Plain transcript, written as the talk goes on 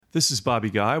This is Bobby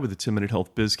Guy with the 10-Minute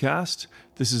Health Bizcast.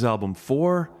 This is Album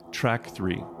 4, Track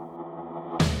 3.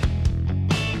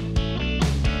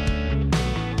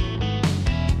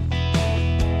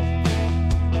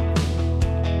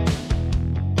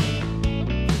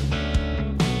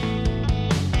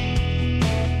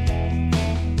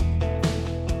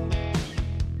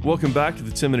 Welcome back to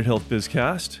the 10-Minute Health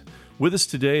Bizcast. With us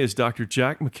today is Dr.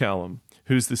 Jack McCallum,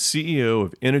 who's the CEO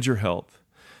of Integer Health.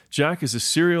 Jack is a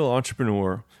serial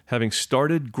entrepreneur, having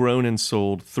started, grown, and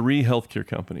sold 3 healthcare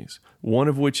companies, one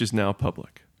of which is now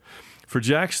public. For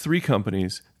Jack's 3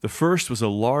 companies, the first was a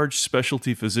large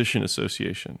specialty physician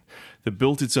association that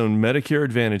built its own Medicare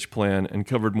Advantage plan and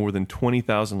covered more than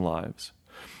 20,000 lives.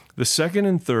 The second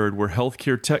and third were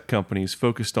healthcare tech companies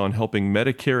focused on helping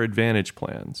Medicare Advantage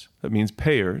plans, that means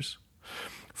payers,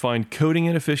 find coding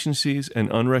inefficiencies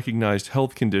and unrecognized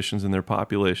health conditions in their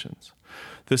populations.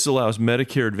 This allows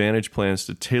Medicare Advantage plans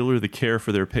to tailor the care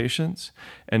for their patients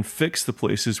and fix the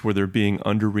places where they're being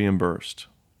under-reimbursed.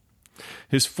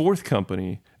 His fourth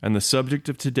company, and the subject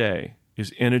of today,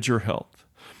 is Integer Health.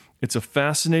 It's a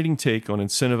fascinating take on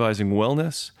incentivizing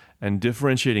wellness and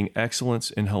differentiating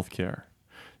excellence in healthcare.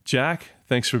 Jack,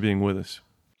 thanks for being with us.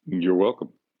 You're welcome.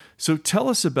 So tell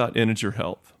us about Integer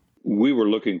Health. We were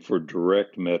looking for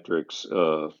direct metrics,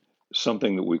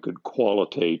 something that we could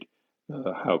qualitate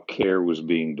how care was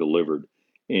being delivered.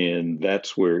 And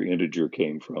that's where Integer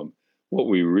came from. What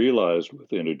we realized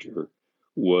with Integer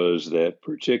was that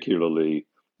particularly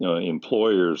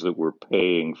employers that were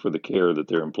paying for the care that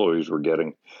their employees were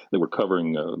getting, that were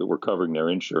covering their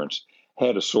insurance,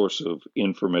 had a source of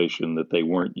information that they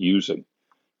weren't using.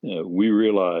 We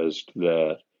realized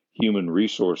that human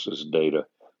resources data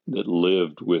that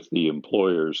lived with the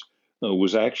employers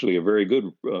was actually a very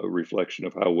good reflection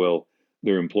of how well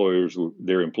their employees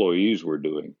were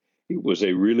doing. It was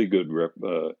a really good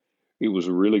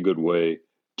way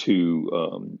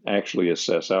to actually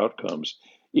assess outcomes.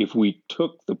 If we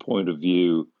took the point of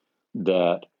view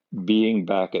that being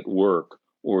back at work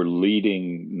or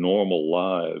leading normal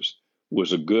lives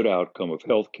was a good outcome of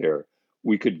healthcare,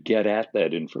 we could get at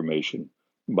that information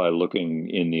by looking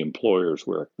in the employer's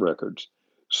records.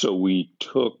 So we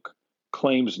took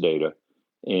claims data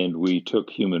and we took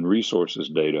human resources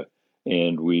data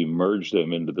and we merged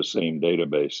them into the same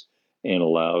database, and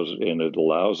it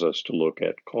allows us to look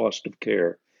at cost of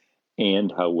care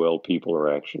and how well people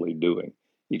are actually doing.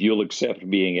 If you'll accept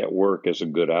being at work as a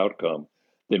good outcome,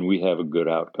 then we have a good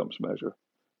outcomes measure.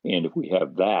 And if we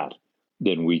have that,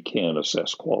 then we can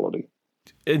assess quality.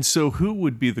 And so who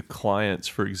would be the clients,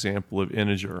 for example, of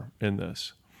Integer in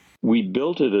this? We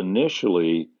built it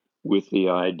initially with the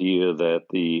idea that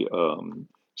the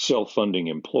self-funding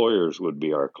employers would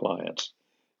be our clients.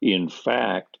 In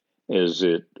fact, as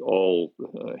it all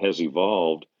has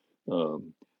evolved,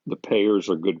 the payers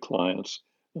are good clients,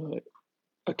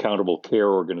 accountable care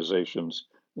organizations,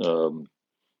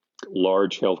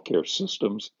 large healthcare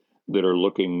systems that are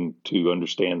looking to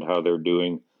understand how they're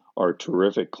doing are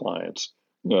terrific clients.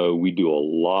 We do a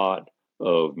lot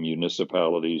of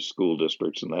municipalities, school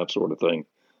districts, and that sort of thing.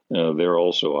 They're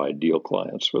also ideal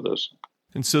clients for this.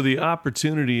 And so the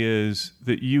opportunity is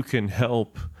that you can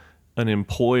help an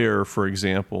employer, for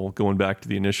example, going back to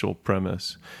the initial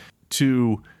premise,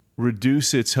 to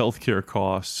reduce its healthcare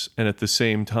costs and at the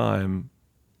same time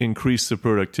increase the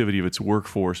productivity of its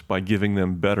workforce by giving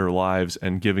them better lives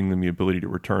and giving them the ability to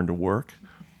return to work?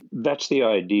 That's the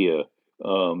idea.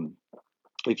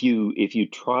 If you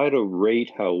try to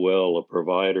rate how well a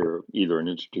provider, either an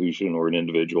institution or an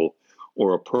individual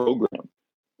or a program,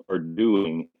 are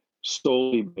doing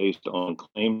solely based on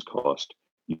claims cost,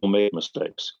 you'll make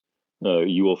mistakes.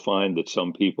 You will find that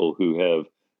some people who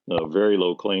have very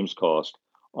low claims cost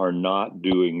are not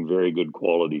doing very good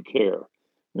quality care,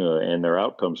 and their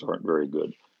outcomes aren't very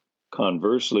good.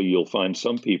 Conversely, you'll find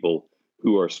some people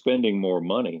who are spending more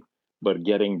money but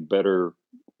getting better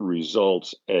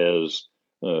results as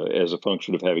a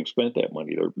function of having spent that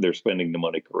money. They're spending the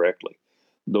money correctly.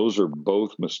 Those are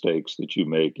both mistakes that you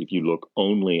make if you look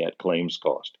only at claims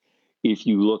cost. If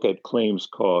you look at claims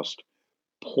cost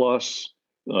plus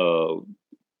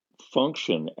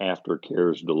function after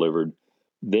care is delivered,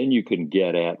 then you can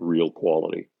get at real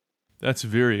quality. That's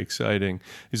very exciting.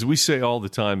 As we say all the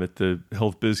time at the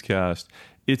Health Bizcast,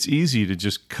 it's easy to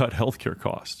just cut healthcare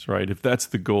costs, right? If that's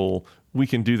the goal, we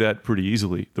can do that pretty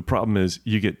easily. The problem is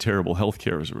you get terrible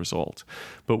healthcare as a result.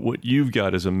 But what you've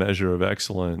got is a measure of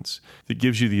excellence that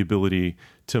gives you the ability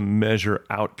to measure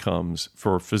outcomes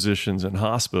for physicians and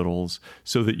hospitals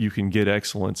so that you can get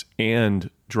excellence and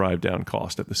drive down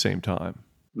cost at the same time.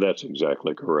 That's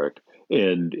exactly correct.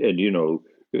 And you know,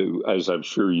 as I'm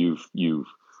sure you've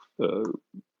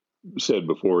said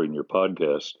before in your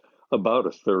podcast, about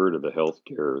a third of the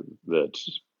healthcare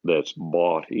that's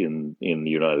bought in the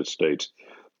United States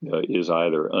is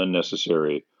either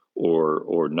unnecessary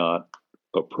or not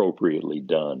appropriately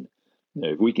done.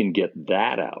 If we can get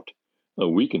that out,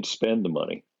 we can spend the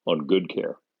money on good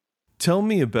care. Tell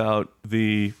me about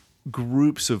the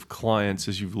groups of clients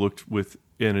as you've looked with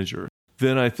Integer.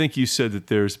 Then I think you said that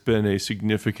there's been a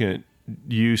significant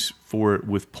use for it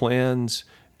with plans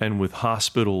and with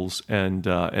hospitals and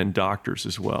doctors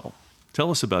as well.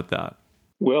 Tell us about that.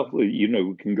 Well,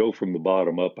 we can go from the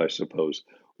bottom up, I suppose.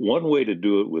 One way to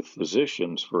do it with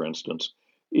physicians, for instance,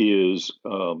 is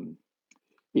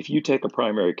if you take a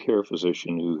primary care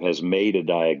physician who has made a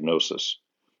diagnosis,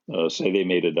 say they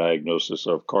made a diagnosis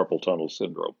of carpal tunnel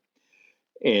syndrome,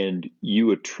 and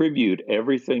you attribute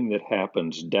everything that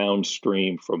happens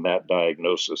downstream from that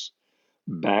diagnosis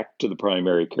back to the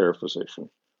primary care physician,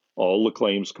 all the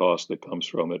claims cost that comes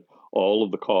from it, all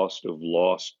of the cost of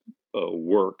lost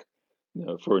work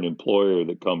for an employer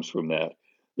that comes from that.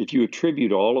 If you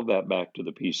attribute all of that back to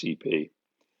the PCP,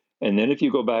 and then if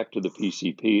you go back to the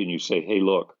PCP and you say, hey,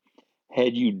 look,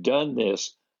 had you done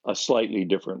this a slightly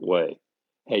different way,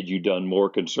 had you done more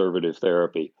conservative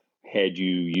therapy, had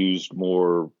you used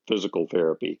more physical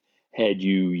therapy, had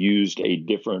you used a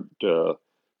different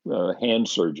hand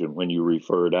surgeon when you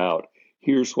referred out,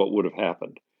 here's what would have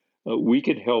happened. We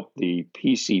could help the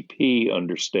PCP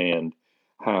understand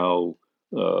how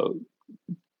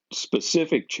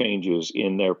specific changes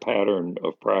in their pattern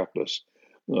of practice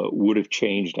would have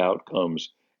changed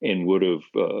outcomes and would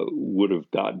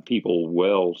have gotten people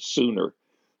well sooner.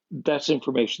 That's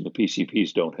information the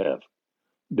PCPs don't have.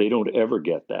 They don't ever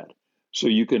get that. So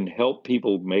you can help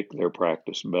people make their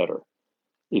practice better.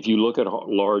 If you look at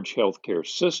large healthcare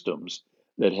systems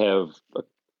that have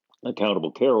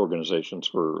accountable care organizations,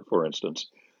 for instance,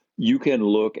 you can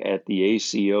look at the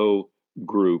ACO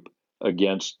group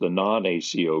against the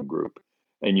non-ACO group,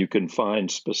 and you can find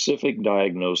specific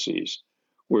diagnoses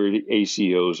where the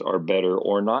ACOs are better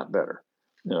or not better,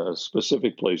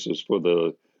 specific places for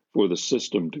the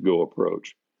system to go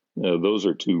approach. Those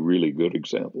are two really good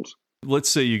examples. Let's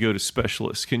say you go to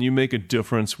specialists. Can you make a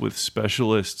difference with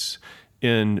specialists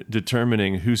in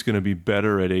determining who's going to be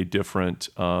better at a different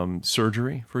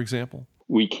surgery, for example?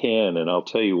 We can, and I'll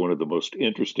tell you one of the most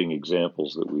interesting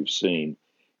examples that we've seen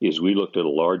is we looked at a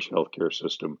large healthcare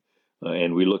system,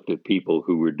 and we looked at people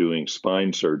who were doing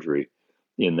spine surgery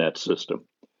in that system.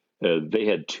 They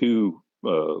had two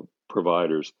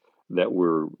providers that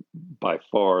were by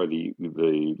far the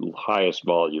highest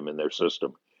volume in their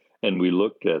system, and we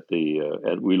looked at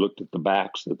the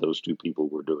backs that those two people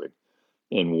were doing,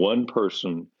 and one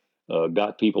person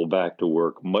got people back to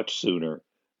work much sooner,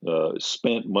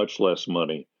 spent much less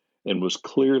money, and was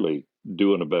clearly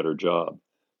doing a better job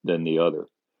than the other.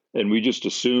 And we just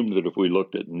assumed that if we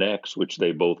looked at necks, which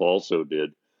they both also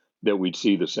did, that we'd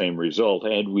see the same result.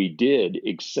 And we did,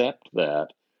 except that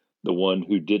the one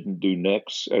who didn't do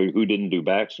necks, who didn't do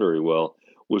backs very well,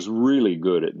 was really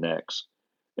good at necks.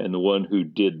 And the one who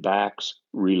did backs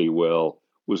really well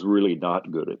was really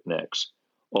not good at necks.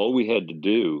 All we had to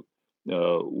do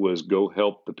was go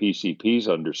help the PCPs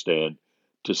understand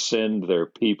to send their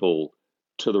people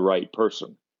to the right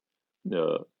person.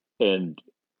 And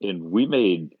we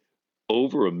made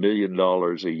over $1 million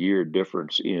a year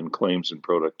difference in claims and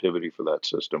productivity for that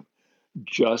system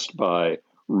just by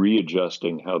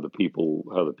readjusting how the people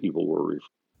were referred.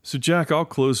 So, Jack, I'll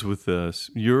close with this.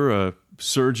 You're a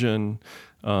surgeon,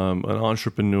 an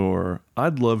entrepreneur.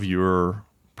 I'd love your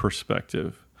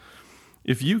perspective.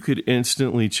 If you could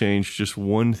instantly change just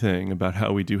one thing about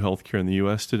how we do healthcare in the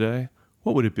U.S. today,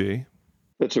 what would it be?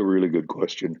 That's a really good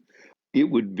question. It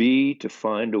would be to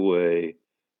find a way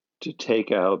to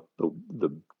take out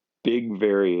the big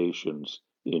variations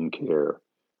in care.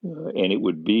 And it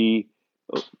would be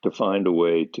to find a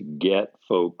way to get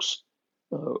folks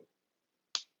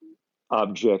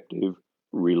objective,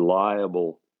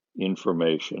 reliable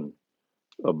information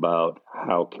about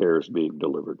how care is being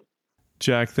delivered.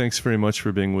 Jack, thanks very much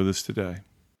for being with us today.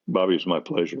 Bobby, it's my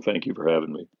pleasure. Thank you for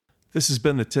having me. This has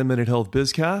been the 10 Minute Health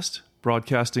Bizcast,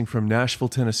 broadcasting from Nashville,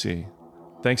 Tennessee.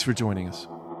 Thanks for joining us.